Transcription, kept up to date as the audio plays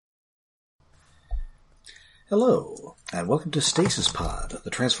Hello, and welcome to Stasis Pod, the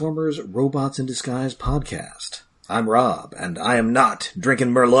Transformers Robots in Disguise podcast. I'm Rob, and I am not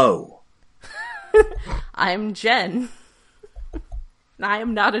drinking Merlot. I'm Jen. I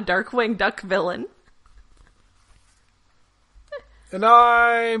am not a Darkwing Duck villain. And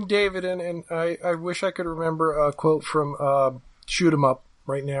I'm David, and I wish I could remember a quote from Shoot 'Em Up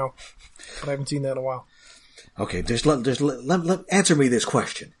right now, but I haven't seen that in a while. Okay, let answer me this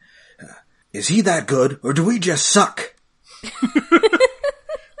question. Is he that good, or do we just suck? It's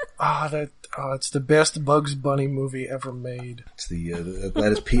the best Bugs Bunny movie ever made. It's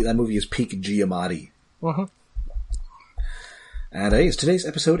that movie is peak Giamatti. Uh-huh. And today's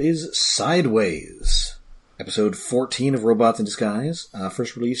episode is Sideways, episode 14 of Robots in Disguise,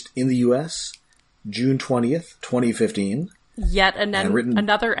 first released in the US, June 20th, 2015. Yet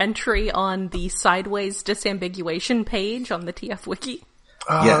another entry on the Sideways disambiguation page on the TF Wiki.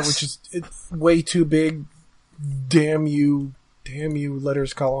 Yes. Which is way too big. Damn you,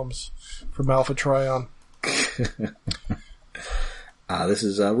 letters columns from Alpha Trion. This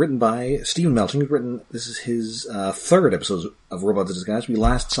is written by Stephen Melching. This is his third episode of Robots in Disguise. We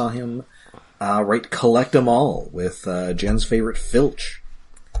last saw him write Collect 'Em All with Jen's favorite Filch.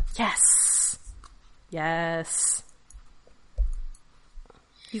 Yes.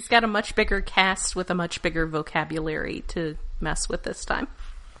 He's got a much bigger cast with a much bigger vocabulary to mess with this time.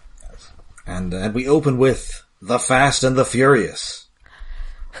 And we open with The Fast and the Furious.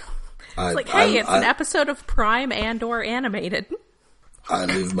 It's an episode of Prime and or animated. I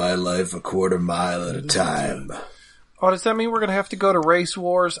live my life a quarter mile at a time. Oh, does that mean we're going to have to go to Race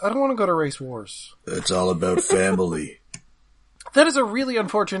Wars? I don't want to go to Race Wars. It's all about family. That is a really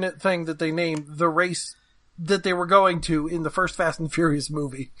unfortunate thing that they named the race that they were going to in the first Fast and Furious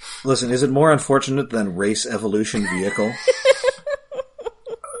movie. Listen, is it more unfortunate than Race Evolution Vehicle?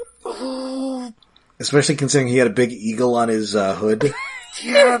 Especially considering he had a big eagle on his hood.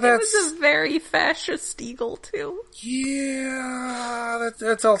 Yeah, It was a very fascist eagle, too. Yeah,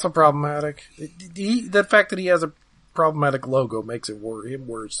 that's also problematic. That fact that he has a problematic logo makes it him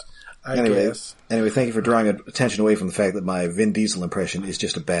worse, I guess. Anyway, thank you for drawing attention away from the fact that my Vin Diesel impression is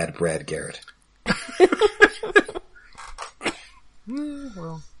just a bad Brad Garrett.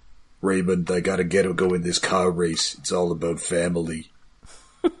 Well. Raymond, I gotta go in this car race. It's all about family.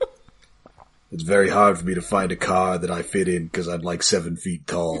 It's very hard for me to find a car that I fit in because I'm like 7 feet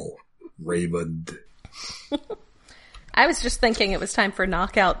tall. Raymond. I was just thinking it was time for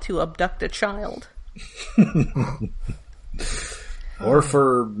Knockout to abduct a child. Or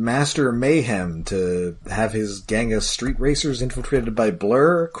for Master Mayhem to have his gang of street racers infiltrated by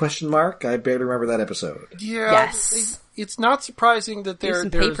Blur? ? I barely remember that episode. Yeah, yes. It's not surprising that there's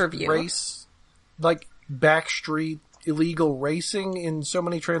pay-per-view race, like backstreet illegal racing in so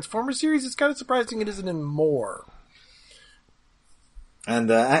many Transformers series. It's kind of surprising it isn't in more.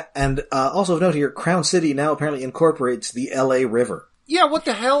 And also of note here, Crown City now apparently incorporates the LA River. Yeah, what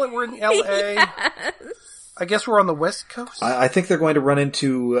the hell? We're in LA. Yes. I guess we're on the West Coast. I think they're going to run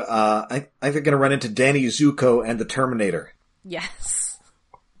into. I think they're going to run into Danny Zuko and the Terminator. Yes.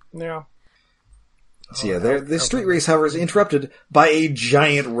 Yeah. So yeah, the street race, however, is interrupted by a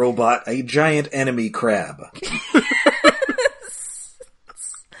giant robot, a giant enemy crab.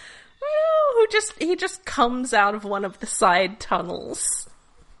 He just comes out of one of the side tunnels.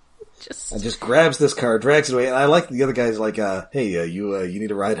 And just grabs this car, drags it away, and I like the other guy's like, hey, you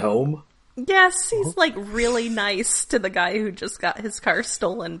need a ride home? Yes, he's like really nice to the guy who just got his car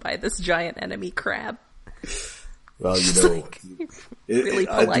stolen by this giant enemy crab. Well, you know, really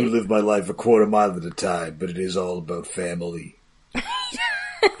I polite. do live my life a quarter mile at a time, but it is all about family.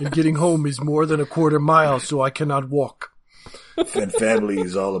 And getting home is more than a quarter mile, so I cannot walk. And family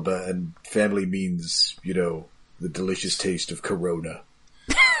is all about, and family means, you know, the delicious taste of Corona.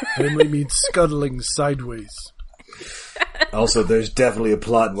 Family means scuttling sideways. Also, there's definitely a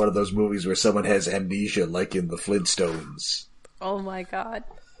plot in one of those movies where someone has amnesia, like in the Flintstones. Oh my god.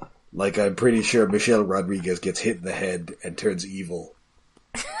 Like, I'm pretty sure Michelle Rodriguez gets hit in the head and turns evil.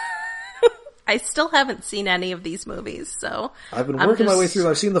 I still haven't seen any of these movies, so I've been working my way through.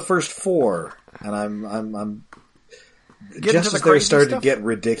 I've seen the first 4, and I'm just as they're starting to get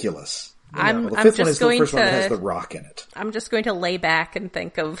ridiculous. I'm the fifth one just is the going first one that to has The Rock in it. I'm just going to lay back and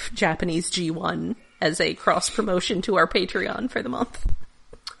think of Japanese G1 as a cross promotion to our Patreon for the month.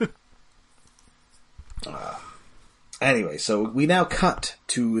 Anyway, so we now cut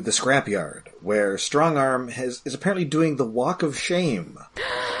to the scrapyard, where Strongarm is apparently doing the walk of shame.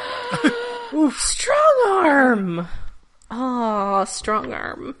 Strongarm! Oh,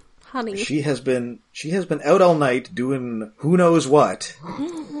 Strongarm. Honey. She has been out all night doing who knows what.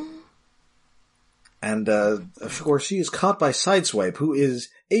 And, of course, she is caught by Sideswipe, who is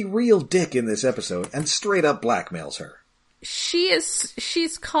a real dick in this episode, and straight up blackmails her.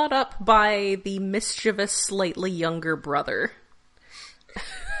 She's caught up by the mischievous, slightly younger brother.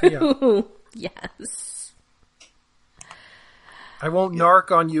 Yeah. Yes. I won't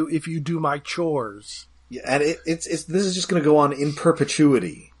narc on you if you do my chores. Yeah, and this is just going to go on in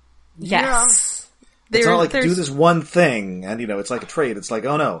perpetuity. Yes. It's not like do this one thing, and it's like a trade. It's like,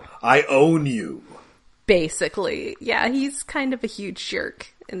 oh no, I own you. Basically, yeah, he's kind of a huge jerk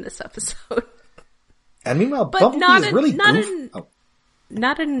in this episode. And meanwhile, But Bumblebee is really not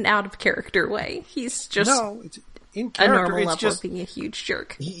in an out of character way. He's just it's in a character. normal It's level just of being a huge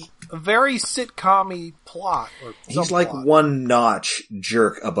jerk. a very sitcom-y plot. Or He's like subplot. one notch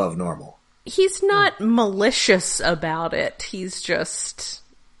jerk above normal. He's not malicious about it. He's just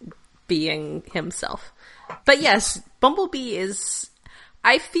being himself. But yes, Bumblebee is...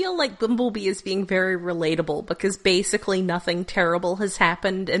 I feel like Bumblebee is being very relatable because basically nothing terrible has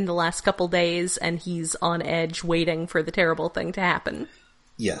happened in the last couple days and he's on edge waiting for the terrible thing to happen.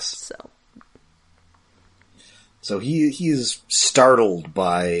 Yes. So he is startled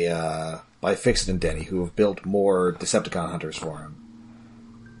by Fixit and Denny, who have built more Decepticon hunters for him.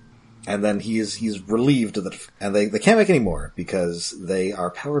 And then he's relieved that they can't make any more because they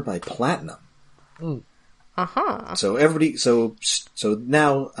are powered by platinum. Uh-huh. So now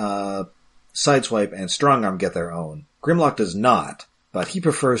Sideswipe and Strongarm get their own. Grimlock does not, but he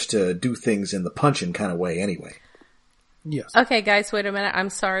prefers to do things in the punch-in kind of way anyway. Yes. Okay, guys, wait a minute. I'm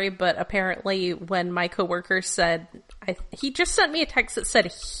sorry, but apparently when my coworker said... he just sent me a text that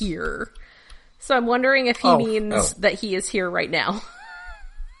said here. So I'm wondering if he means that he is here right now.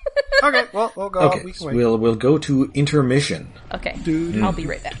 Okay, well, we'll go. Okay, We can so wait. we'll go to intermission. Okay, I'll be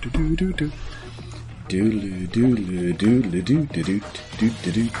right back.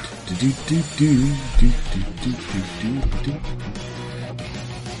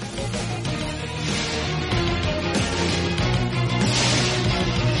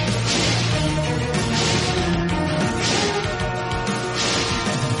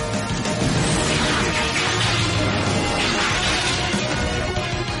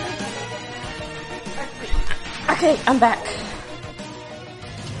 Okay, I'm back.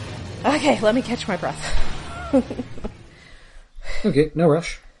 Okay, let me catch my breath. Okay, no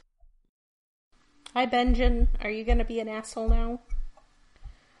rush. Hi, Benjen. Are you gonna be an asshole now?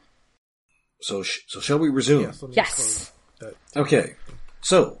 So shall we resume? Yes. let me Yes. close that. Okay.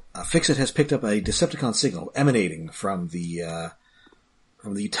 So, Fixit has picked up a Decepticon signal emanating from the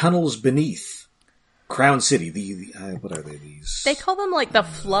tunnels beneath Crown City. What are they? These? They call them like the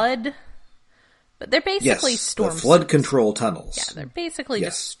Flood, but they're basically Yes, storm the flood sewers. control tunnels. Yeah, they're basically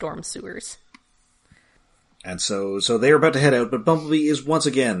Yes. just storm sewers. And so they're about to head out, but Bumblebee is once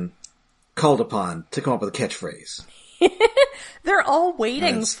again called upon to come up with a catchphrase. They're all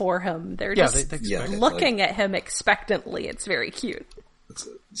waiting Nice. for him. They're Yeah, just they Yeah. expect it. looking at him expectantly. It's very cute.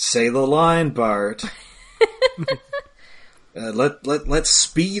 Say the line, Bart. Let's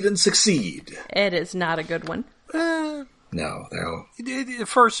speed and succeed. It is not a good one. No.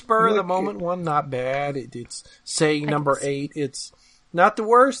 First spur of the Look, moment one, not bad. It's saying number 8. It's not the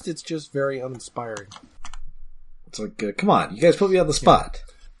worst. It's just very uninspiring. It's like, come on, you guys put me on the spot.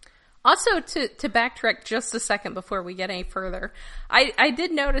 Also, to backtrack just a second before we get any further, I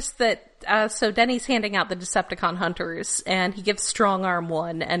did notice that, so Denny's handing out the Decepticon hunters, and he gives Strongarm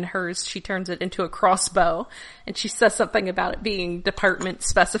one, and hers, she turns it into a crossbow, and she says something about it being department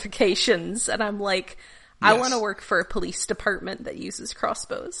specifications, and I'm like, I Yes. want to work for a police department that uses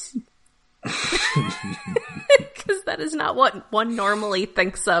crossbows. Because that is not what one normally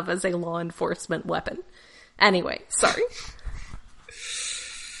thinks of as a law enforcement weapon. Anyway, sorry.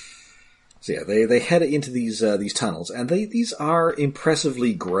 So yeah, they head into these tunnels, and these are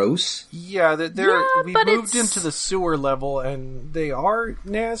impressively gross. Yeah, Yeah, we but moved it's- into the sewer level, and they are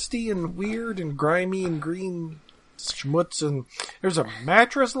nasty and weird and grimy and green schmutz, and there's a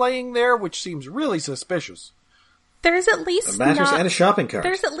mattress laying there, which seems really suspicious. There's at least A mattress not, and a shopping cart.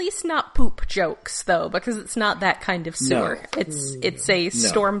 There's at least not poop jokes though, because it's not that kind of sewer. No. It's a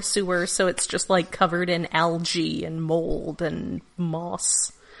storm sewer, so it's just like covered in algae and mold and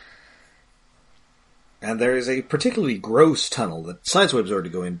moss. And there is a particularly gross tunnel that Sideswipe's already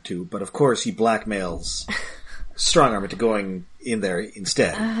going into, but of course he blackmails Strongarm into going in there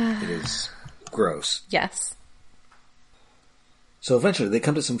instead. It is gross. Yes. So eventually they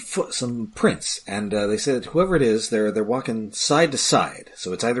come to some prints, and they say that whoever it is, they're walking side to side.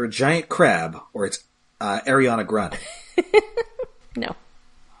 So it's either a giant crab or it's Ariana Grande. No.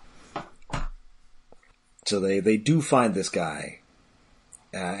 So they do find this guy,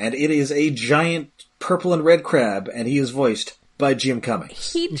 and it is a giant purple and red crab, and he is voiced by Jim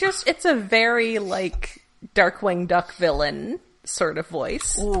Cummings. It's a very, like, Darkwing Duck villain sort of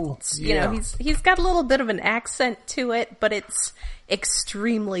voice. Ooh, You know, he's got a little bit of an accent to it, but it's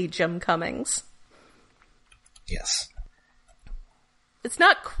extremely Jim Cummings. Yes. It's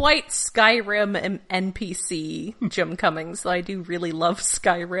not quite Skyrim NPC Jim Cummings, though I do really love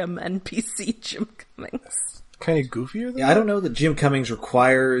Skyrim NPC Jim Cummings. Kind of goofier than Yeah, I don't know that Jim Cummings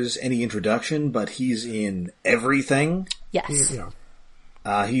requires any introduction, but he's in everything. Yes.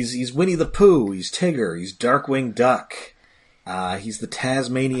 He's Winnie the Pooh, he's Tigger, he's Darkwing Duck, he's the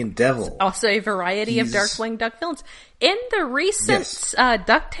Tasmanian Devil. Also a variety of Darkwing Duck villains. In the recent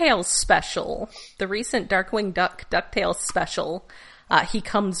DuckTales special, the recent Darkwing Duck DuckTales special, he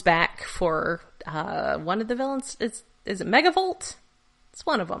comes back for one of the villains. Is it Megavolt? It's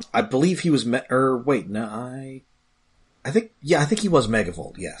one of them. I believe he was I think he was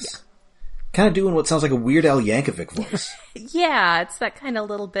Megavolt, yes. Yeah. Kind of doing what sounds like a Weird Al Yankovic voice. Yeah, it's that kind of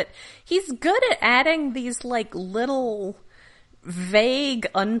little bit. He's good at adding these, like, little vague,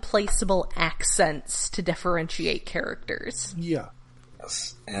 unplaceable accents to differentiate characters. Yeah.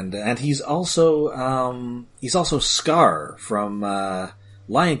 Yes. And he's also Scar from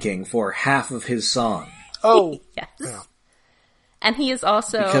Lion King for half of his song. Oh, yes. Yeah. And he is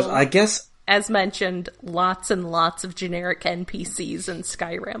also, because I guess, as mentioned, lots and lots of generic NPCs in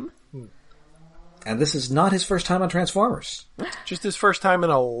Skyrim. And this is not his first time on Transformers. Just his first time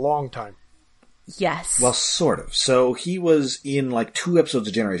in a long time. Yes. Well, sort of. So he was in like 2 episodes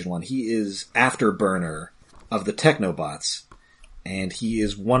of Generation 1. He is Afterburner of the Technobots. And he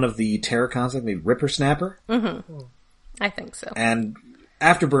is one of the Terracons, like maybe Rippersnapper. Mm-hmm. I think so. And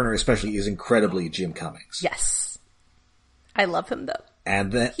Afterburner especially is incredibly Jim Cummings. Yes. I love him though.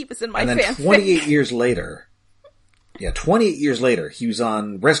 And then he was in my fanfic. And then 28 years later, he was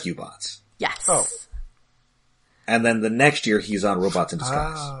on Rescue Bots. Yes. Oh. And then the next year he's on Robots in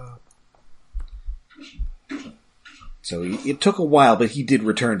Disguise. So it took a while, but he did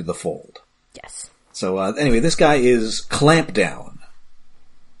return to the fold. Yes. So anyway, this guy is Clampdown,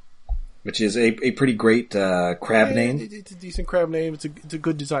 which is a pretty great crab name. It's a decent crab name. It's a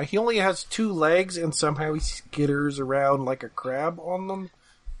good design. He only has 2 legs, and somehow he skitters around like a crab on them,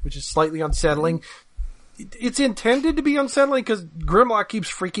 which is slightly unsettling. It's intended to be unsettling because Grimlock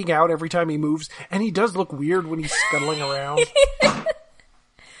keeps freaking out every time he moves, and he does look weird when he's scuttling around.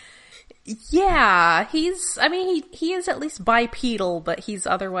 Yeah, he is at least bipedal, but he's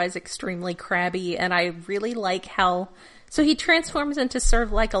otherwise extremely crabby, and I really like how... So he transforms into sort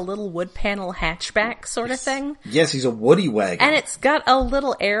of like a little wood panel hatchback sort of thing. Yes, he's a woody wagon. And it's got a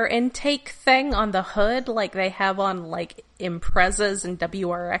little air intake thing on the hood, like they have on, like, Imprezas and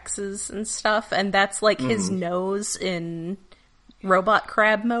WRXs and stuff, and that's like his nose in Robot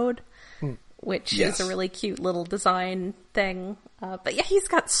Crab mode, which is a really cute little design thing. But yeah, he's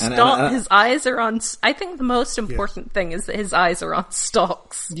got stalks. His eyes are on... I think the most important thing is that his eyes are on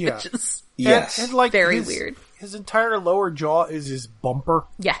stalks, which is and like very weird. His entire lower jaw is his bumper.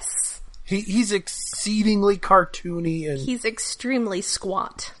 Yes. He's exceedingly cartoony and... He's extremely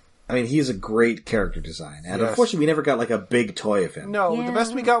squat. I mean, he's a great character design. And unfortunately, we never got like a big toy of him. No, the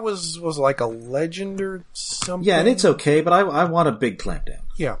best we got was like a legend or something. Yeah, and it's okay, but I want a big Clampdown.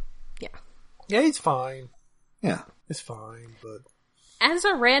 Yeah. Yeah. Yeah, he's fine. Yeah. It's fine, but... As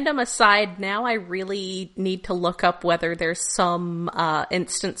a random aside, now I really need to look up whether there's some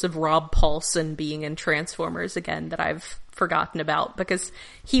instance of Rob Paulson being in Transformers again that I've forgotten about, because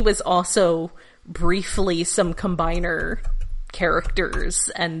he was also briefly some Combiner characters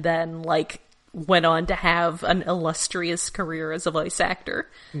and then, like, went on to have an illustrious career as a voice actor.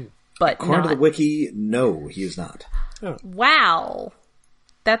 But according to the wiki, no, he is not. Wow.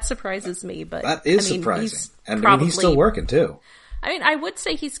 That surprises me, but... That is surprising. And I mean, he's still working, too. I mean, I would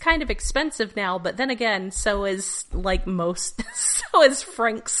say he's kind of expensive now, but then again, so is Frank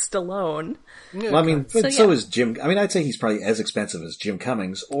Stallone. Well, I mean, so is Jim. I mean, I'd say he's probably as expensive as Jim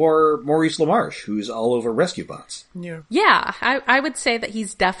Cummings or Maurice LaMarche, who's all over Rescue Bots. Yeah, I would say that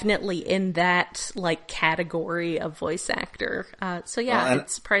he's definitely in that, like, category of voice actor. It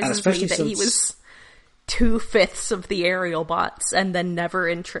surprises me that he was 2/5 of the Aerial Bots and then never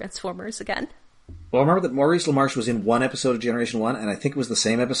in Transformers again. Well, I remember that Maurice LaMarche was in one episode of Generation 1, and I think it was the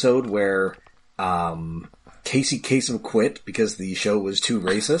same episode where Casey Kasem quit because the show was too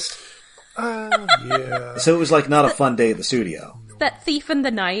racist. Yeah. So it was like not a fun day at the studio. That Thief in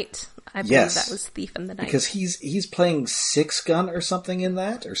the Night. I believe that was Thief in the Night. Because he's playing Six Gun or something in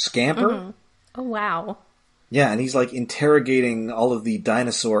that, or Scamper. Mm-hmm. Oh, wow. Yeah, and he's like interrogating all of the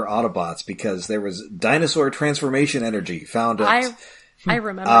dinosaur Autobots because there was dinosaur transformation energy found at I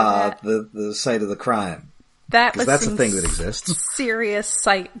remember that. The site of the crime. That was That's a some thing that exists.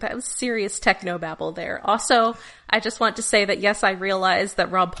 That was serious technobabble there. Also, I just want to say that yes, I realize that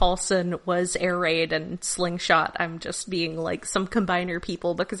Rob Paulson was air raid and slingshot. I'm just being like some combiner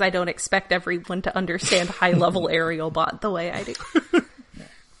people because I don't expect everyone to understand high level aerial bot the way I do.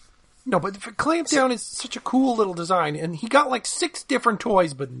 No, but Clampdown is such a cool little design, and he got like 6 different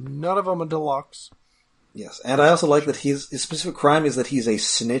toys, but none of them a deluxe. Yes, and I also like that his specific crime is that he's a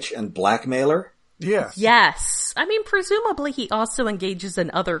snitch and blackmailer. Yes. Yes. I mean, presumably he also engages in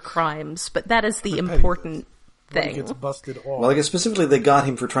other crimes, but that is the important When he thing. gets busted off. Well, I guess specifically they got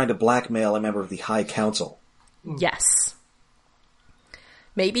him for trying to blackmail a member of the High Council. Yes.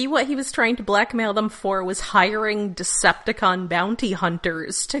 Maybe what he was trying to blackmail them for was hiring Decepticon bounty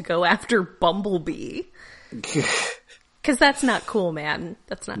hunters to go after Bumblebee. Because that's not cool, man.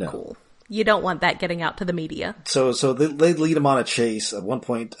 That's not cool. You don't want that getting out to the media. So they lead him on a chase. At one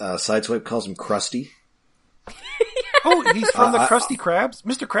point, Sideswipe calls him Krusty. Oh, he's from the Krusty Krabs?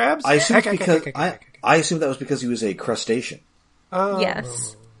 Mr. Krabs? I assume I assume that was because he was a crustacean.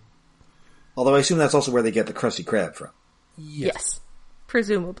 Yes. Although I assume that's also where they get the Krusty Krab from. Yes.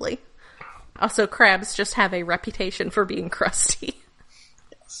 Presumably. Also, crabs just have a reputation for being crusty.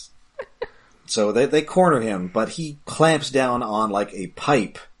 So they corner him, but he clamps down on like a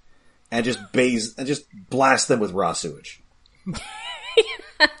pipe and just blasts them with raw sewage.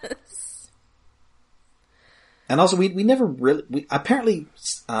 Yes. And also, we never really... apparently,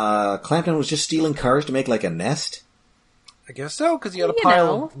 Clampdown was just stealing cars to make, like, a nest? I guess so, because he had a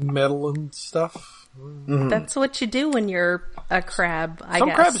pile of metal and stuff. Mm-hmm. That's what you do when you're a crab, I Some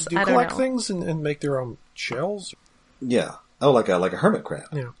guess. crabs do I don't collect know. things and make their own shells. Yeah. Oh, like a hermit crab.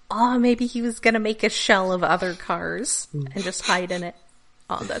 Yeah. Oh, maybe he was gonna make a shell of other cars and just hide in it.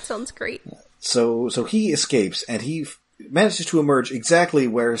 Oh, that sounds great. So he escapes, and he manages to emerge exactly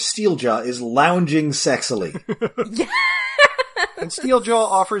where Steeljaw is lounging sexily. And Steeljaw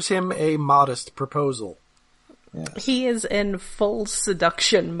offers him a modest proposal. Yes. He is in full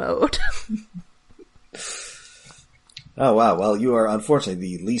seduction mode. Oh, wow. Well, you are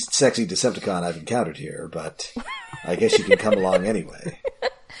unfortunately the least sexy Decepticon I've encountered here, but I guess you can come along anyway.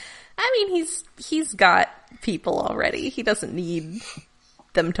 I mean, he's got people already. He doesn't need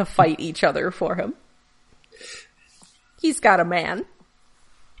them to fight each other for him. He's got a man.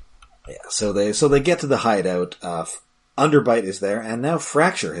 Yeah, so they get to the hideout. Underbite is there, and now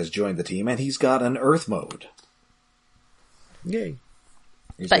Fracture has joined the team, and he's got an Earth mode. Yay.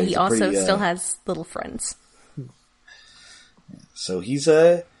 But he also still has little friends. So he's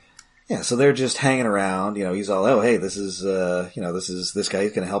so they're just hanging around. You know, he's all, oh hey, this is this guy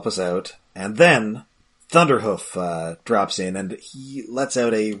who's going to help us out, and then Thunderhoof drops in, and he lets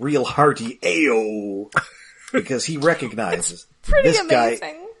out a real hearty "Ayo" because he recognizes Pretty this amazing.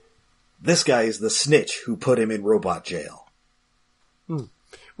 guy. This guy is the snitch who put him in robot jail.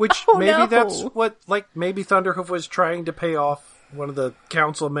 Which Oh, maybe no. that's what, like, maybe Thunderhoof was trying to pay off one of the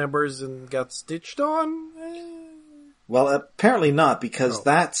council members and got stitched on? Well, apparently not, because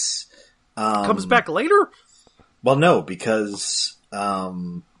that's Comes back later? well, no, because what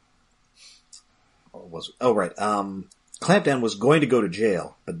was it? Oh right, Clampdown was going to go to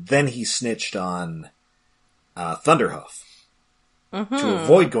jail, but then he snitched on Thunderhoof to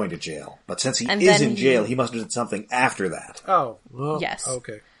avoid going to jail. But since he And is then in jail, he must have done something after that. Oh. Well, Yes.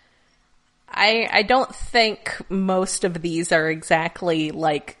 Okay. I don't think most of these are exactly,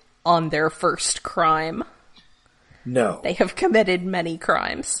 like, on their first crime. No. They have committed many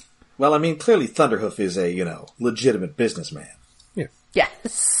crimes. Well, I mean, clearly Thunderhoof is a, legitimate businessman. Yeah.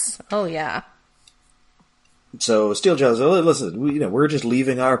 Yes. Oh, yeah. So Steeljaw's, oh, listen, we're just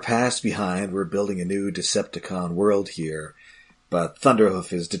leaving our past behind. We're building a new Decepticon world here. But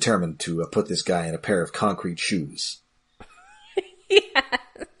Thunderhoof is determined to put this guy in a pair of concrete shoes. Yes.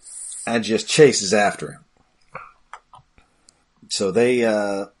 And just chases after him. So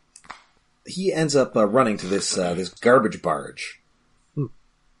he ends up running to this garbage barge.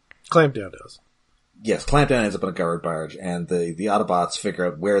 Clampdown does. Yes, Clampdown ends up on a garbage barge, and the Autobots figure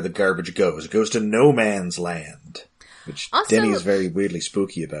out where the garbage goes. It goes to No Man's Land, which Also- Denny is very weirdly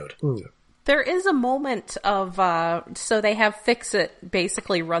spooky about. There is a moment of, so they have Fix-It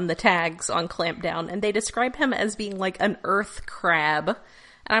basically run the tags on Clampdown, and they describe him as being like an earth crab.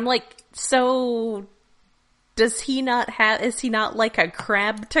 And I'm like, so is he not like a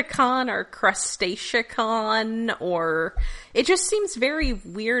Crabticon or Crustaceacon, or it just seems very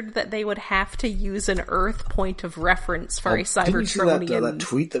weird that they would have to use an earth point of reference for a Didn't you see Cybertronian that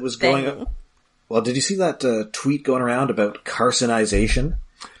tweet that was thing. going? Well, did you see that tweet going around about carcinization?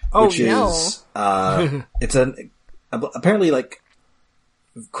 Oh, which no. is apparently like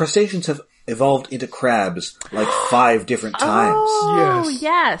crustaceans have evolved into crabs like 5 different times. Oh, Yes.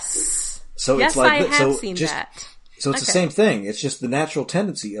 yes. So Yes, it's like I have so seen just, that. So it's the Okay. same thing. It's just the natural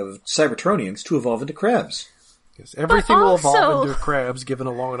tendency of Cybertronians to evolve into crabs. Yes, everything will also- evolve into crabs given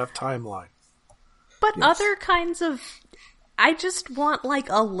a long enough timeline. But other kinds of... I just want, like,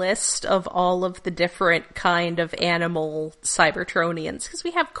 a list of all of the different kind of animal Cybertronians. Because we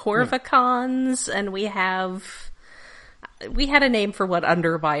have Corvicons, and we have... We had a name for what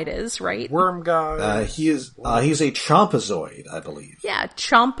Underbite is, right? Worm guy. He's a Chompazoid, I believe. Yeah,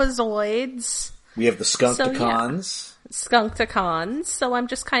 Chompazoids, We have the Skunkticons. Skunkticons. So I'm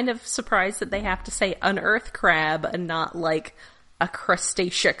just kind of surprised that they have to say an earth crab and not, like, a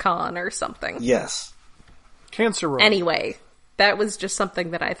Crustaceacon or something. Yes. Canceroid. Anyway, that was just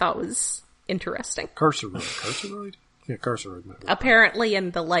something that I thought was interesting. Cursoid. Cursoid? Yeah, Cursoid. Maybe. Apparently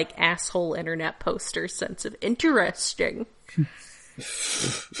in the, like, asshole internet poster sense of interesting.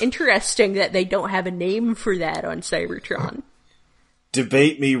 Interesting that they don't have a name for that on Cybertron.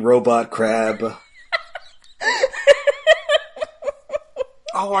 Debate me, Robot Crab.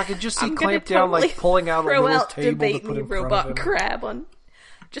 Oh, I could just see I'm gonna Clamp down, like, totally pulling out a throw little out table to Debate put Me in front Robot of him. Crab on...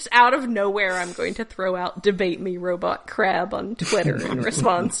 Just out of nowhere, I'm going to throw out Debate Me Robot Crab on Twitter in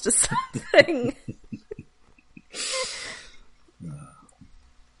response to something.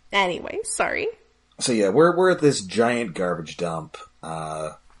 Anyway, sorry. So yeah, we're at this giant garbage dump.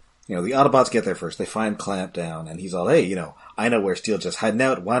 The Autobots get there first. They find Clamp down, and he's all, hey, I know where Steelja's hiding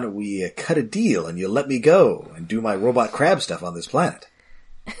out. Why don't we cut a deal and you let me go and do my Robot Crab stuff on this planet?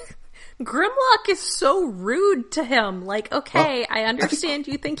 Grimlock is so rude to him. Like, okay, I understand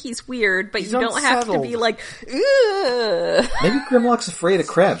you think he's weird, but you don't have to be unsettled. like, ugh. Maybe Grimlock's afraid of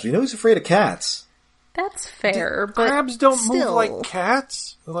crabs. We know he's afraid of cats. That's fair, but Crabs don't move still. like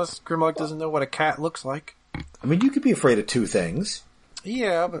cats, unless Grimlock doesn't know what a cat looks like. I mean, you could be afraid of 2 things.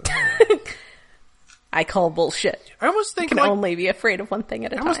 Yeah, but I call bullshit. I almost think Can like only be afraid of one thing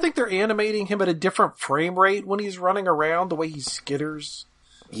at a I time. almost think they're animating him at a different frame rate when he's running around. The way he skitters.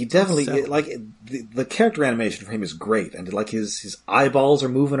 He definitely, So- the character animation for him is great, and like his eyeballs are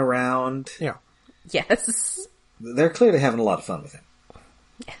moving around. Yeah. Yes. They're clearly having a lot of fun with him.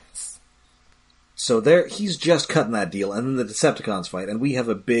 Yes. So he's just cutting that deal, and then the Decepticons fight, and we have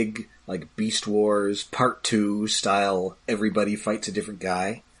a big, like, Beast Wars Part 2 style, everybody fights a different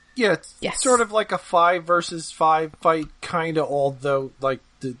guy. Yeah, it's Yes. sort of like a 5 versus 5 fight, kinda, although, like,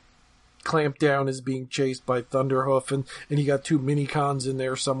 the Clamp down is being chased by Thunderhoof, and you got 2 Minicons in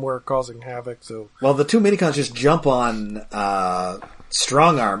there somewhere causing havoc, so... Well, the 2 Minicons just jump on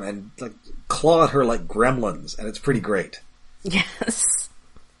Strongarm and, like, claw at her like gremlins, and it's pretty great. Yes.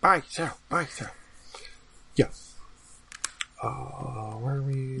 Bye, Sarah. Yeah. Where are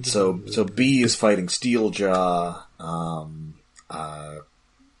we? So B is fighting Steeljaw,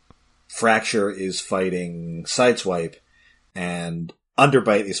 Fracture is fighting Sideswipe, and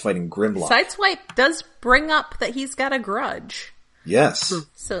Underbite is fighting Grimlock. Sideswipe does bring up that he's got a grudge. Yes.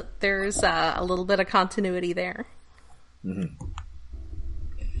 So there's a little bit of continuity there.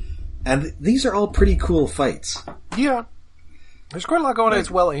 And these are all pretty cool fights. Yeah. There's quite a lot going on.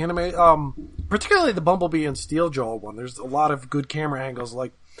 It's well animated. Particularly the Bumblebee and Steeljaw one. There's a lot of good camera angles.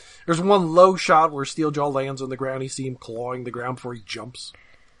 Like, there's one low shot where Steeljaw lands on the ground. You see him clawing the ground before he jumps.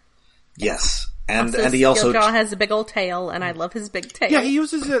 Yes. And So he also... Steeljaw has a big old tail, and I love his big tail. Yeah, he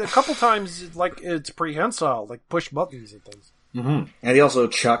uses it a couple times like it's prehensile, like push buttons and things. And he also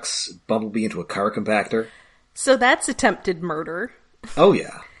chucks Bumblebee into a car compactor. So that's attempted murder. Oh,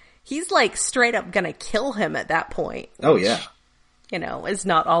 yeah. He's like straight up gonna kill him at that point. Oh, yeah. Is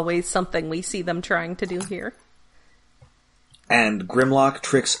not always something we see them trying to do here. And Grimlock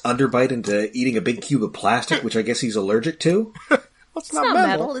tricks Underbite into eating a big cube of plastic, which I guess he's allergic to. Well, it's It's not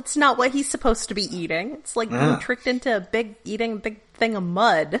metal. It's not what he's supposed to be eating. It's like being tricked into eating a big thing of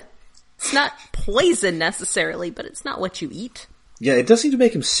mud. It's not poison necessarily, but it's not what you eat. Yeah, it does seem to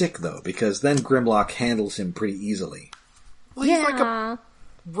make him sick, though, because then Grimlock handles him pretty easily. Well, he's like a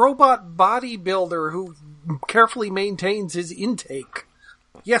robot bodybuilder who carefully maintains his intake.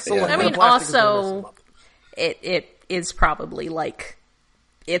 Yes, Yeah. I I mean, also, it is probably like,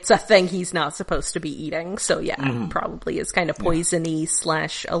 it's a thing he's not supposed to be eating, so yeah, probably is kind of poisony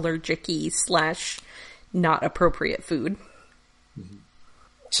 / allergic-y / not appropriate food.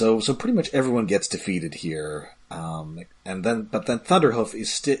 So pretty much everyone gets defeated here. But then Thunderhoof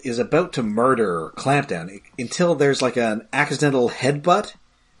is about to murder Clampdown until there's like an accidental headbutt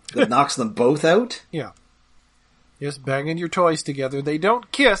that knocks them both out. Yeah. Yes, banging your toys together. They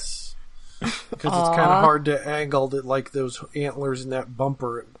don't kiss because it's kind of hard to angle that, like those antlers in that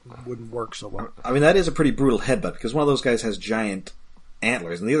bumper. It wouldn't work so well. I mean, that is a pretty brutal headbutt because one of those guys has giant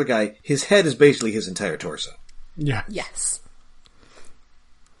antlers, and the other guy, his head is basically his entire torso. Yeah. Yes.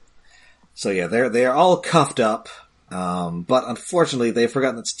 So yeah, they are all cuffed up, but unfortunately they've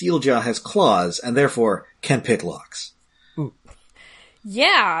forgotten that Steeljaw has claws, and therefore can pick locks.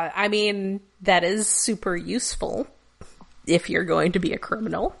 Yeah, I mean, that is super useful if you're going to be a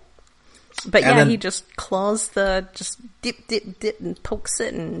criminal. But yeah, he just claws just dip, and pokes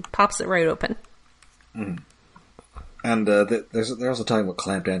it and pops it right open. And they're also talking about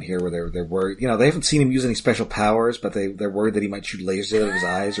Clampdown here, where they're worried. You know, they haven't seen him use any special powers, but they're worried that he might shoot lasers out of his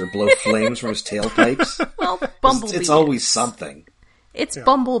eyes or blow flames from his tailpipes. Well, Bumblebee. It's always something. It's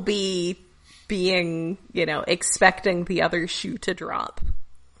Bumblebee being, expecting the other shoe to drop.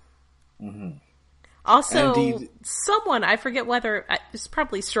 Mm-hmm. Also, Indeed. someone, I forget whether, it's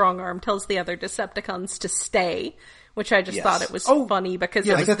probably Strongarm, tells the other Decepticons to stay, which I just thought it was funny because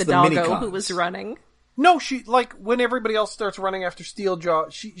it was the doggo who was running. No, when everybody else starts running after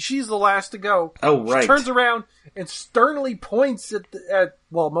Steeljaw, she's the last to go. Oh, right. She turns around and sternly points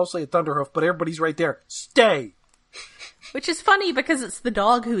mostly at Thunderhoof, but everybody's right there. Stay! Which is funny because it's the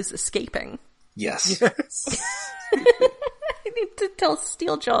dog who's escaping. Yes. I need to tell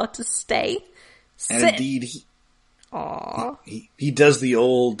Steeljaw to stay. And Sit. indeed, Aww. he does the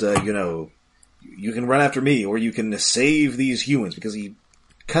old, you can run after me, or you can save these humans, because he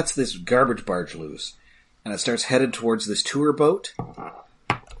cuts this garbage barge loose, and it starts headed towards this tour boat.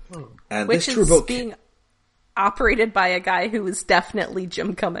 And Which this tour is boat being operated by a guy who is definitely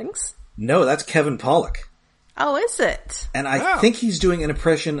Jim Cummings. No, that's Kevin Pollak. Oh, is it? And I think he's doing an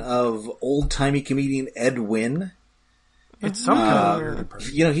impression of old-timey comedian Ed Wynn. It's some kind of weird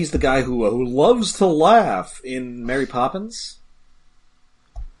impression. He's the guy who loves to laugh in Mary Poppins.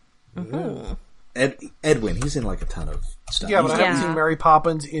 Mm-hmm. Ed Wynn, he's in like a ton of stuff. Yeah, but I haven't seen Mary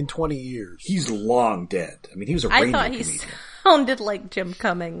Poppins in 20 years. He's long dead. I mean, he was a I radio thought he comedian. sounded like Jim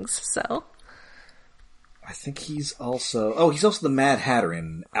Cummings, so... I think he's also the Mad Hatter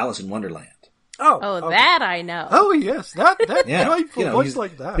in Alice in Wonderland. Oh, okay. that I know. Oh, yes, that Yeah, delightful voice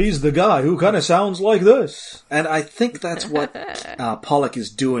like that. He's the guy who kind of sounds like this. And I think that's what Pollak is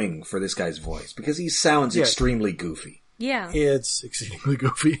doing for this guy's voice, because he sounds extremely goofy. Yeah. It's exceedingly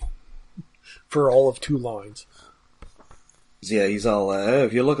goofy. For all of 2 lines. Yeah, he's all,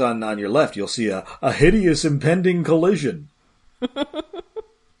 if you look on your left, you'll see a hideous impending collision.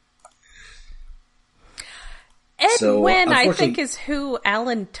 Ed Wynn, I think, is who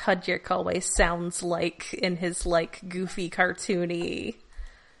Alan Tudyk always sounds like in his, goofy, cartoony...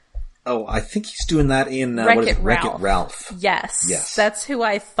 Oh, I think he's doing that in, Wreck-It Ralph. Yes. That's who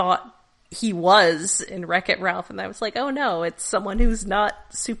I thought he was in Wreck-It Ralph, and I was like, oh no, it's someone who's not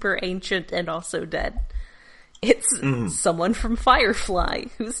super ancient and also dead. It's someone from Firefly,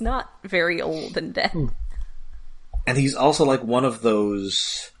 who's not very old and dead. And he's also like one of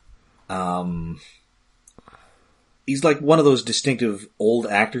those, he's like one of those distinctive old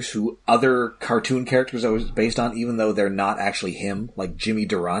actors who other cartoon characters are based on, even though they're not actually him, like Jimmy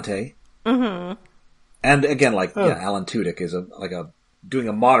Durante. Mm-hmm. And again, Alan Tudyk is doing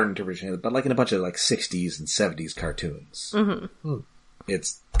a modern interpretation, but like in a bunch of 60s and 70s cartoons. Mm-hmm.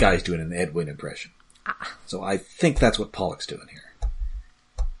 It's guys doing an Ed Wynn impression. So I think that's what Pollak's doing here.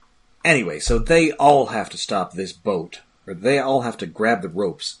 Anyway, so they all have to stop this boat, or they all have to grab the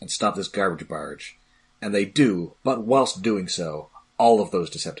ropes and stop this garbage barge. And they do, but whilst doing so, all of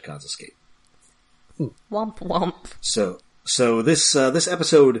those Decepticons escape. Womp womp. So this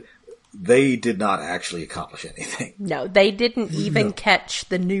episode, they did not actually accomplish anything. No, they didn't even catch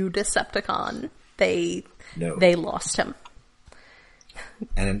the new Decepticon. They lost him.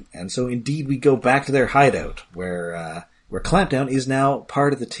 And so indeed we go back to their hideout, where Clampdown is now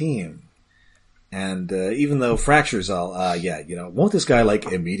part of the team. And even though Fracture's all, won't this guy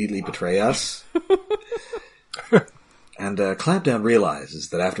immediately betray us? And Clampdown realizes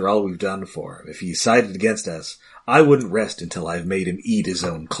that after all we've done for him, if he sided against us, I wouldn't rest until I've made him eat his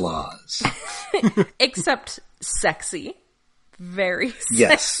own claws. Except sexy. Very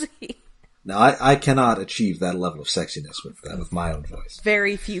Yes. sexy. Now, I cannot achieve that level of sexiness with my own voice.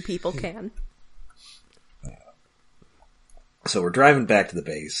 Very few people can. So we're driving back to the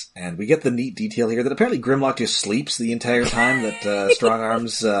base, and we get the neat detail here that apparently Grimlock just sleeps the entire time that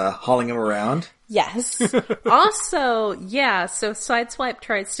Strongarm's hauling him around. Yes. Also, so Sideswipe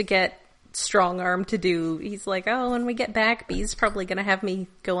tries to get Strongarm to do, he's like, oh, when we get back, Bee's probably going to have me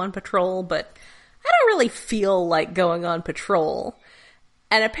go on patrol, but I don't really feel like going on patrol.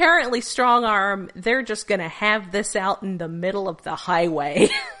 And apparently Strongarm, they're just going to have this out in the middle of the highway.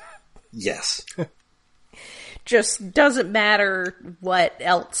 Yes. just doesn't matter what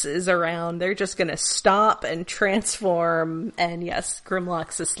else is around. They're just going to stop and transform. And yes,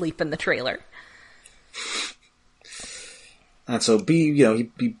 Grimlock's asleep in the trailer. And so B,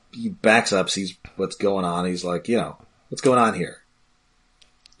 he backs up, sees what's going on. He's like, what's going on here?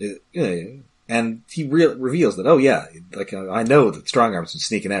 And he reveals that, I know that Strongarm's been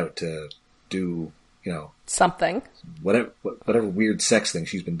sneaking out to do, something. Whatever weird sex thing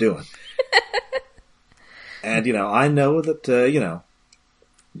she's been doing. And, I know that,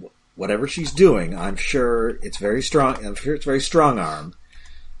 whatever she's doing, I'm sure it's very strong. I'm sure it's very strong arm.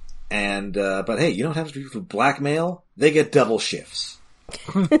 And, but hey, you know what happens to people who blackmail? They get double shifts.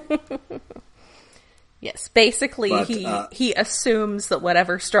 Yes, basically But, he assumes that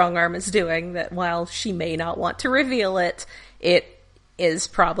whatever Strongarm is doing, that while she may not want to reveal it, it is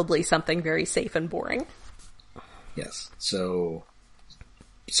probably something very safe and boring. Yes. So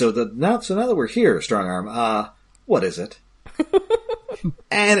now that we're here, Strongarm, what is it?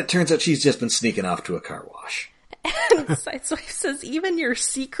 And it turns out she's just been sneaking off to a car wash. And Sideswipe says, even your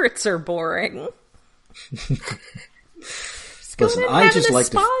secrets are boring. Just going Listen, and I having just a like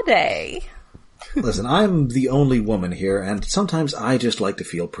spa day. Listen, I'm the only woman here, and sometimes I just like to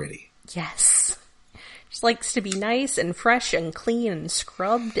feel pretty. Yes. Just likes to be nice and fresh and clean and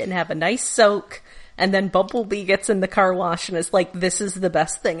scrubbed and have a nice soak. And then Bumblebee gets in the car wash and is like, this is the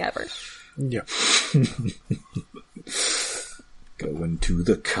best thing ever. Yeah. Going to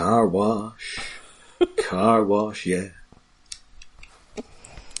the car wash. Car wash, yeah.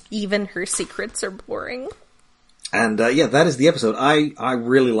 Even her secrets are boring. And, that is the episode. I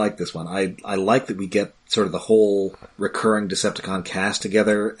really like this one. I like that we get sort of the whole recurring Decepticon cast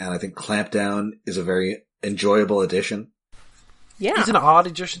together, and I think Clampdown is a very enjoyable addition. Yeah. He's an odd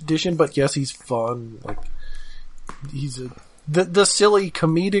addition, but yes, he's fun. Like, he's the silly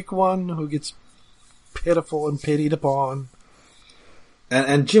comedic one who gets pitiful and pitied upon.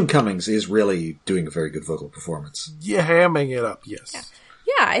 And Jim Cummings is really doing a very good vocal performance. Yeah, hamming it up, yes.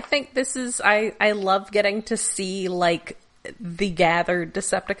 Yeah, I think this is, I love getting to see, like, the gathered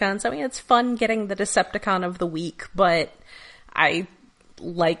Decepticons. I mean, it's fun getting the Decepticon of the week, but I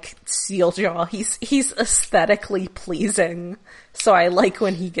like Steeljaw. He's aesthetically pleasing, so I like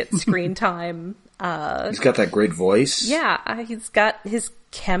when he gets screen time. He's got that great voice. Yeah, he's got his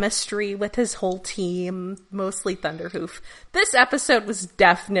chemistry with his whole team, mostly Thunderhoof. This episode was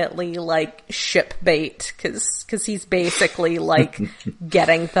definitely like ship bait, cause he's basically like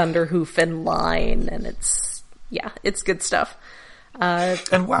getting Thunderhoof in line, and it's good stuff.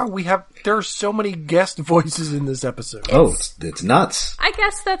 And wow, there are so many guest voices in this episode. It's nuts. I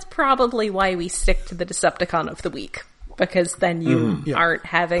guess that's probably why we stick to the Decepticon of the week, because then you aren't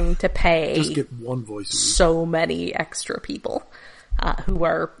having to pay Just get one voice. so many extra people who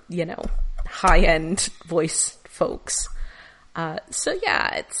are, high-end voice folks. So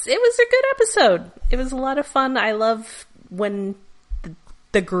yeah, it was a good episode. It was a lot of fun. I love when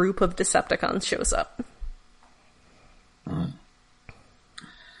the group of Decepticons shows up.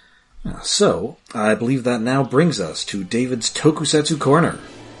 So, I believe that now brings us to David's Tokusatsu Corner.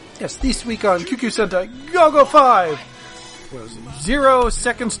 Yes, this week on QQ Sentai Go-Go 5 was 0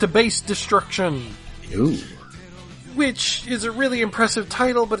 Seconds to Base Destruction. Ooh. Which is a really impressive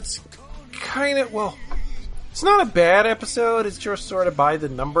title, but it's kind of, it's not a bad episode. It's just sort of by the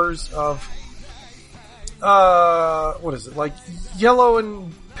numbers of, what is it? Like, Yellow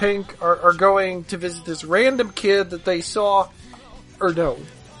and Pink are going to visit this random kid that they saw, or no.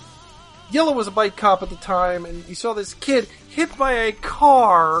 Yellow was a bike cop at the time, and he saw this kid hit by a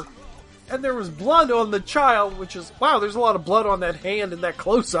car, and there was blood on the child, which is, wow, there's a lot of blood on that hand in that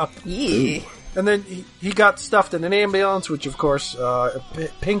close-up. Yeah. And then he got stuffed in an ambulance, which of course,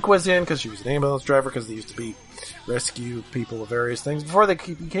 Pink was in, because she was an ambulance driver, because they used to be rescue people of various things, before they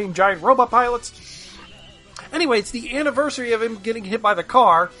became giant robot pilots. Anyway, it's the anniversary of him getting hit by the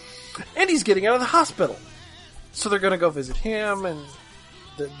car, and he's getting out of the hospital. So they're gonna go visit him, and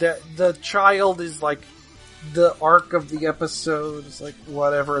the child is like the arc of the episode. It's like,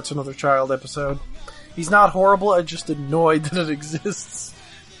 whatever, it's another child episode. He's not horrible, I'm just annoyed that it exists.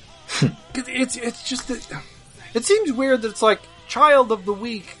 It's just that it seems weird that it's like child of the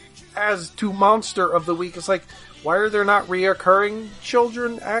week as to monster of the week. It's like, why are there not reoccurring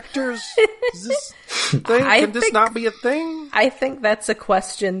children actors? Is this thing? Can this not be a thing? I think that's a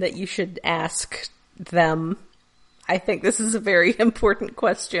question that you should ask them. I think this is a very important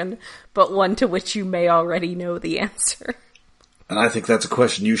question, but one to which you may already know the answer. And I think that's a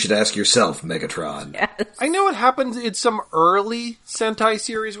question you should ask yourself, Megatron. Yes. I know it happens in some early Sentai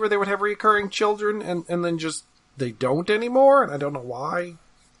series where they would have recurring children, and then just they don't anymore, and I don't know why.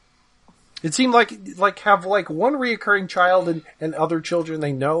 It seemed like have like one reoccurring child and other children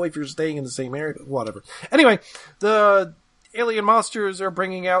they know if you're staying in the same area. Whatever. Anyway, the alien monsters are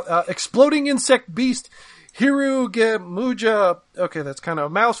bringing out exploding insect beast Hirugemuja. Okay, that's kind of a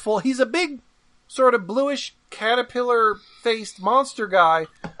mouthful. He's a big, sort of bluish caterpillar-faced monster guy,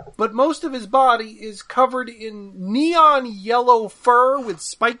 but most of his body is covered in neon yellow fur with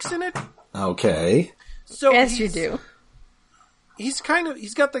spikes in it. Okay. So As you do. He's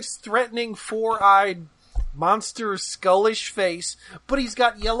got this threatening four-eyed monster skullish face, but he's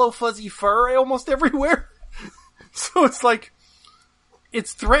got yellow fuzzy fur almost everywhere. So it's like,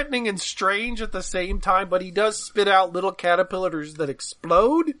 it's threatening and strange at the same time, but he does spit out little caterpillars that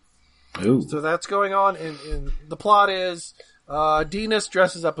explode. Ooh. So that's going on, and the plot is, Dinas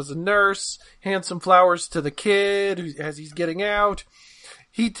dresses up as a nurse, hands some flowers to the kid as he's getting out.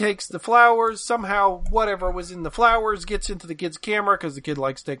 He takes the flowers, somehow whatever was in the flowers gets into the kid's camera, because the kid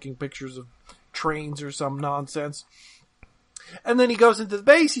likes taking pictures of trains or some nonsense. And then he goes into the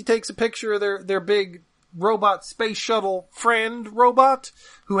base, he takes a picture of their big robot space shuttle friend robot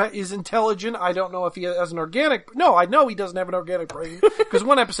who is intelligent. I don't know if he has an organic... No, I know he doesn't have an organic brain because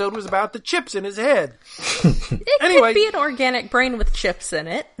one episode was about the chips in his head. It could be an organic brain with chips in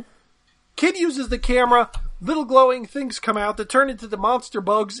it. Kid uses the camera. Little glowing things come out that turn into the monster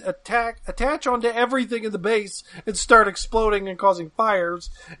bugs, attach onto everything in the base, and start exploding and causing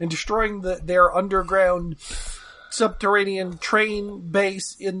fires and destroying their underground subterranean train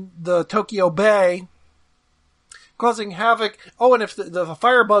base in the Tokyo Bay, causing havoc. Oh, and if the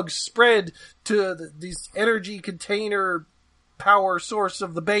firebugs spread to these energy container power source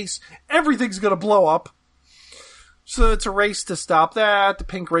of the base, everything's going to blow up. So it's a race to stop that. The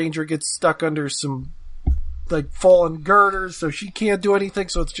Pink Ranger gets stuck under some like fallen girders, so she can't do anything.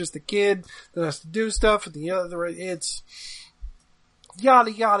 So it's just the kid that has to do stuff. And the other, it's yada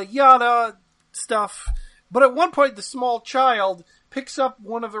yada yada stuff. But at one point, the small child picks up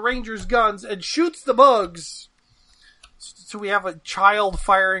one of the Ranger's guns and shoots the bugs. So we have a child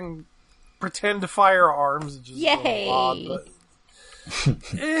firing pretend firearms. Which is Yay! Odd, but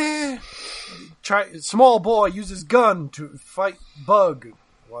small boy uses gun to fight bug.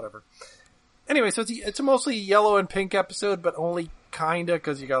 Whatever. Anyway, so it's a mostly yellow and pink episode, but only kinda,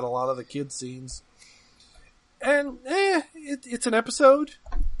 because you got a lot of the kid scenes. And, it's an episode.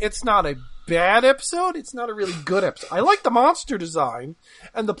 It's not a bad episode. It's not a really good episode. I like the monster design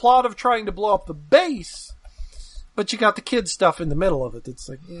and the plot of trying to blow up the base, but you got the kid stuff in the middle of it. It's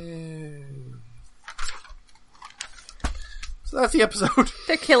like, So that's the episode.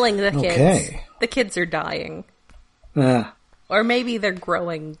 They're killing the kids. Okay. The kids are dying. Or maybe they're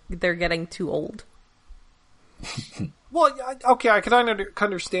growing. They're getting too old. Well, okay, I can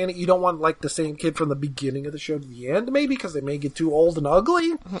understand it. You don't want, like, the same kid from the beginning of the show to the end, maybe, because they may get too old and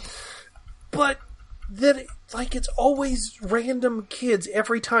ugly. But that, like, it's always random kids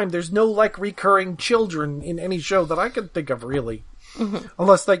every time. There's no, like, recurring children in any show that I can think of, really. Mm-hmm.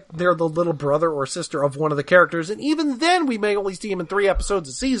 Unless, like, they're the little brother or sister of one of the characters. And even then, we may only see them in 3 episodes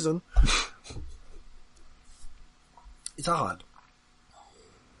a season. It's odd.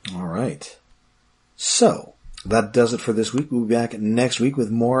 All right. So, that does it for this week. We'll be back next week with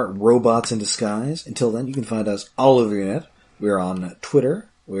more Robots in Disguise. Until then, you can find us all over the internet. We're on Twitter,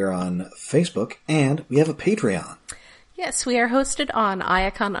 we're on Facebook, and we have a Patreon. Yes, we are hosted on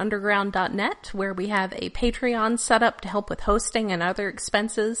iaconunderground.net, where we have a Patreon set up to help with hosting and other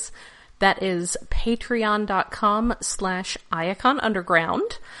expenses. That is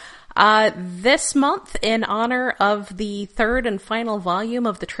patreon.com/iaconunderground. This month, in honor of the 3rd and final volume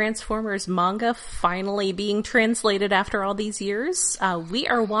of the Transformers manga finally being translated after all these years, we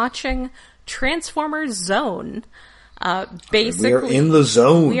are watching Transformers Zone. Basically, we are in the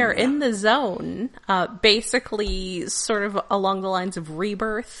zone. We are in the zone. Basically, sort of along the lines of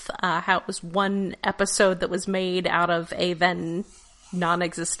Rebirth, how it was one episode that was made out of a then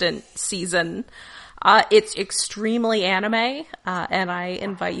non-existent season. It's extremely anime, and I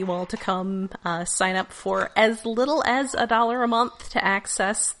invite you all to come sign up for as little as $1 a month to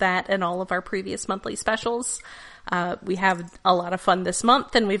access that and all of our previous monthly specials. We have a lot of fun this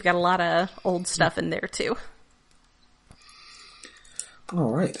month, and we've got a lot of old stuff in there too. All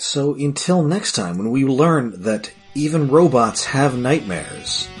right, so until next time, when we learn that even robots have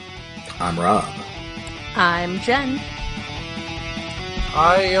nightmares, I'm Rob. I'm Jen.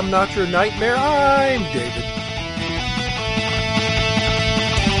 I am not your nightmare. I'm David.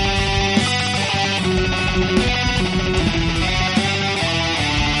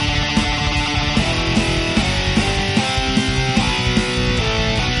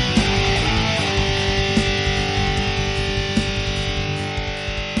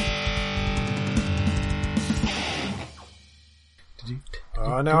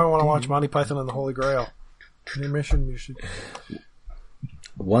 now I want to watch Monty Python and the Holy Grail. Intermission music.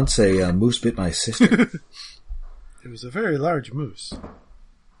 Once a moose bit my sister. It was a very large moose.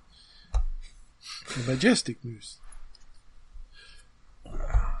 A majestic moose.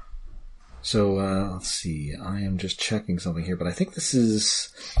 So, let's see. I am just checking something here, but I think this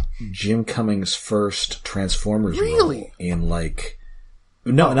is Jim Cummings' first Transformers role in, like...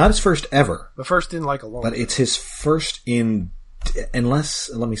 No, not his first ever. The first in, like, a long But it's his first in...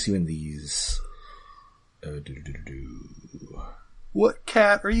 Unless... Let me see when these... What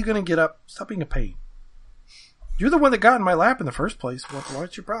cat are you going to get up? Stop being a pain. You're the one that got in my lap in the first place.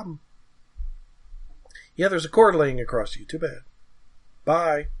 What's your problem? Yeah, there's a cord laying across you. Too bad.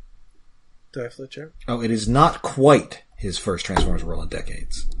 Bye. Did I flip you? Oh, it is not quite his first Transformers role in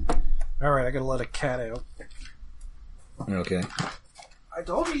decades. Alright, I gotta let a cat out. Okay. I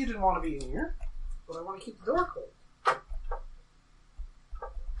told you didn't want to be in here, but I want to keep the door closed.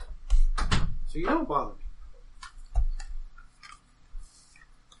 So you don't bother me.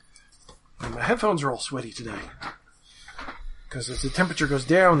 And my headphones are all sweaty today. Because as the temperature goes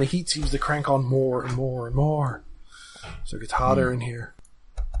down, the heat seems to crank on more and more and more. So it gets hotter in here.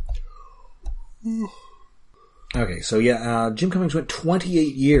 Okay, so yeah, Jim Cummings went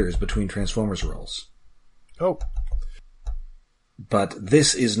 28 years between Transformers roles. Oh. But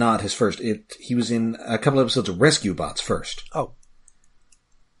this is not his first. He was in a couple episodes of Rescue Bots first. Oh.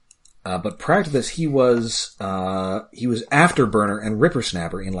 But prior to this, he was Afterburner and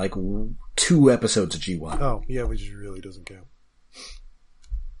Rippersnapper in like 2 episodes of G1. Oh, yeah, which really doesn't count.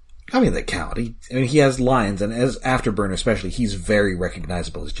 I mean, they count. He has lines, and as Afterburner especially, he's very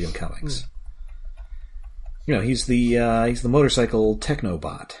recognizable as Jim Cummings. You know, he's the motorcycle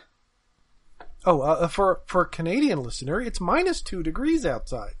Technobot. Oh, for a Canadian listener, it's -2 degrees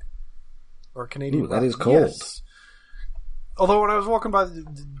outside. Or Canadian. Ooh, that is cold. Yes. Although when I was walking by,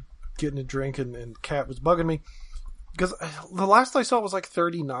 getting a drink, and Cat was bugging me, because the last I saw was like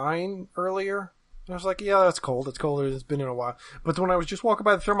 39 earlier. And I was like, yeah, that's cold. It's colder. It's been in a while. But when I was just walking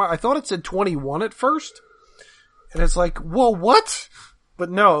by the thermostat, I thought it said 21 at first. And it's like, whoa, what?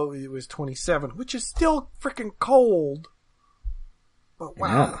 But no, it was 27, which is still freaking cold. But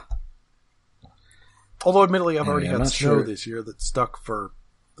wow. Yeah. Although admittedly, I've already had snow sure. this year that stuck for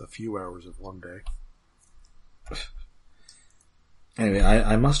a few hours of one day. Anyway,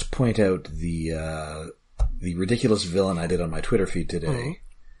 I must point out the ridiculous villain I did on my Twitter feed today,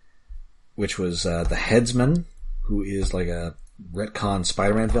 which was the Headsman, who is like a retcon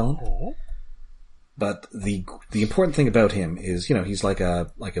Spider-Man villain. Oh. But the important thing about him is, you know, he's like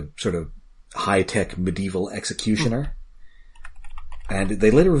a sort of high-tech medieval executioner. And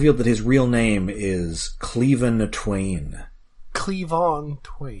they later revealed that his real name is Cleavon Twain. Cleavon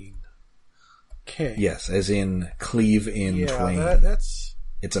Twain. Okay. Yes, as in cleave in Twain. That's...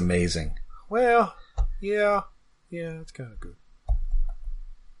 It's amazing. Well, yeah, it's kind of good.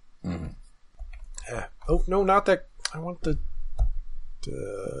 Mm-hmm. Oh, no, not that. I want the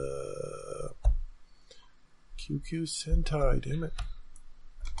QQ Sentai, damn it.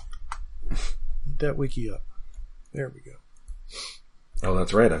 Get that wiki up. There we go. Oh,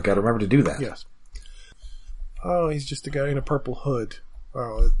 that's right. I've got to remember to do that. Yes. Oh, he's just a guy in a purple hood.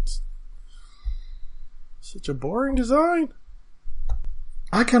 Oh, it's such a boring design.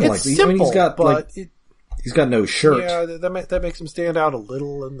 I kind of like It's it. I mean, simple, he's got no shirt. Yeah, that makes him stand out a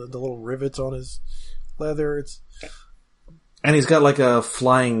little, and the little rivets on his leather. And he's got like a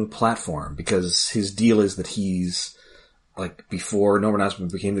flying platform because his deal is that he's like before Norman Osborn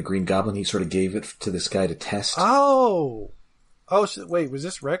became the Green Goblin, he sort of gave it to this guy to test. Oh, so, wait, was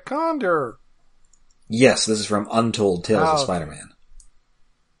this retconned or? Yes, this is from Untold Tales of Spider-Man.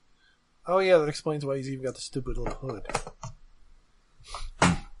 Oh yeah, that explains why he's even got the stupid little hood.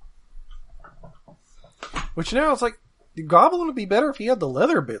 Which now it's like, the Goblin would be better if he had the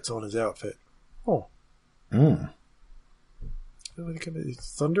leather bits on his outfit. Oh.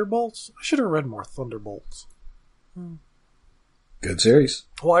 Thunderbolts? I should have read more Thunderbolts. Good series.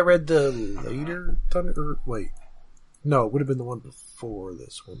 Well, I read the later wait. No, it would have been the one before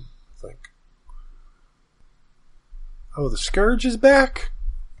this one, I think. Oh, the Scourge is back?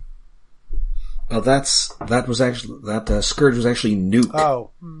 Oh, that Scourge was actually Nuke. Oh.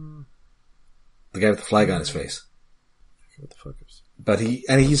 The guy with the flag on his face. What the fuck is... But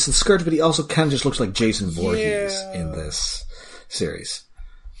he's the Scourge, but he also kind of just looks like Jason Voorhees in this series.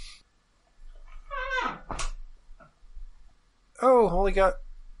 Oh, only got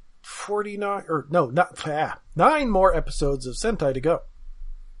 9 more episodes of Sentai to go.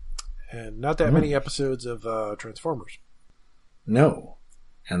 And not that many episodes of Transformers. No.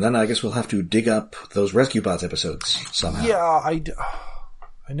 And then I guess we'll have to dig up those Rescue Bots episodes somehow. Yeah,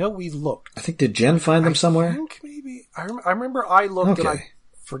 I know we looked. I think, did Jen find them somewhere? I think maybe. I remember I looked and Okay. I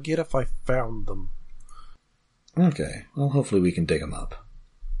forget if I found them. Okay. Well, hopefully we can dig them up.